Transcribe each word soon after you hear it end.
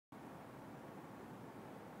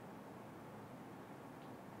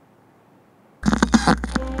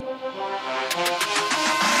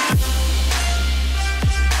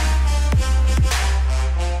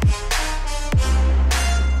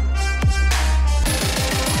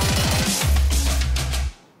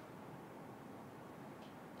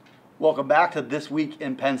Welcome back to This Week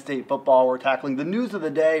in Penn State Football. We're tackling the news of the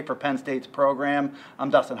day for Penn State's program. I'm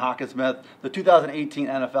Dustin Hockensmith. The 2018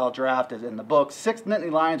 NFL Draft is in the books. 6 Nittany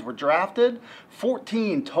Lions were drafted.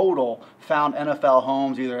 14 total found NFL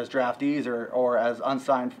homes, either as draftees or as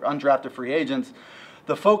undrafted free agents.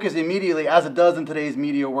 The focus immediately, as it does in today's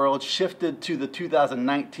media world, shifted to the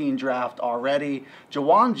 2019 draft already.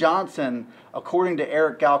 Juwan Johnson, according to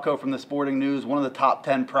Eric Galko from the Sporting News, one of the top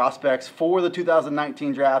 10 prospects for the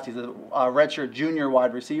 2019 draft. He's a redshirt junior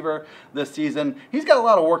wide receiver this season. He's got a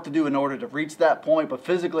lot of work to do in order to reach that point, but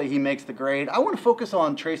physically he makes the grade. I want to focus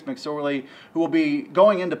on Trace McSorley, who will be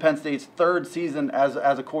going into Penn State's 3rd season as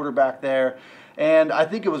a quarterback there. And I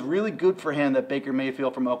think it was really good for him that Baker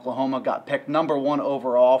Mayfield from Oklahoma got picked #1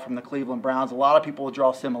 overall from the Cleveland Browns. A lot of people will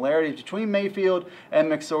draw similarities between Mayfield and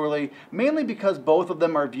McSorley, mainly because both of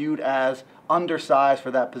them are viewed as undersized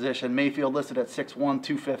for that position. Mayfield listed at 6'1",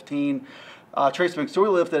 215. Trace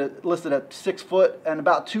McSorley listed at 6 foot and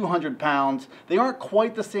about 200 pounds. They aren't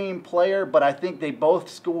quite the same player, but I think they both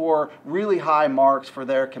score really high marks for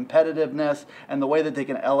their competitiveness and the way that they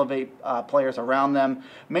can elevate players around them.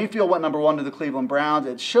 Mayfield went #1 to the Cleveland Browns.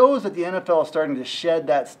 It shows that the NFL is starting to shed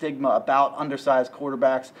that stigma about undersized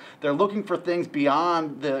quarterbacks. They're looking for things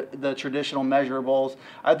beyond the traditional measurables.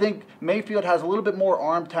 I think Mayfield has a little bit more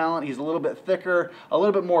arm talent. He's a little bit thicker, a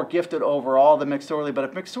little bit more gifted overall than McSorley. But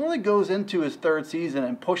if McSorley goes into his 3rd season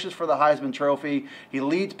and pushes for the Heisman Trophy, he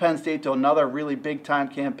leads Penn State to another really big-time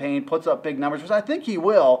campaign, puts up big numbers, which I think he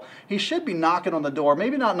will. He should be knocking on the door,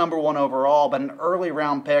 maybe not #1 overall, but an early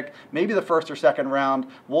round pick, maybe the 1st or 2nd round.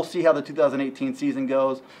 We'll see how the 2018 season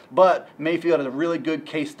goes. But Mayfield is a really good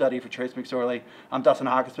case study for Trace McSorley. I'm Dustin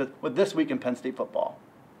Hockensmith with This Week in Penn State Football.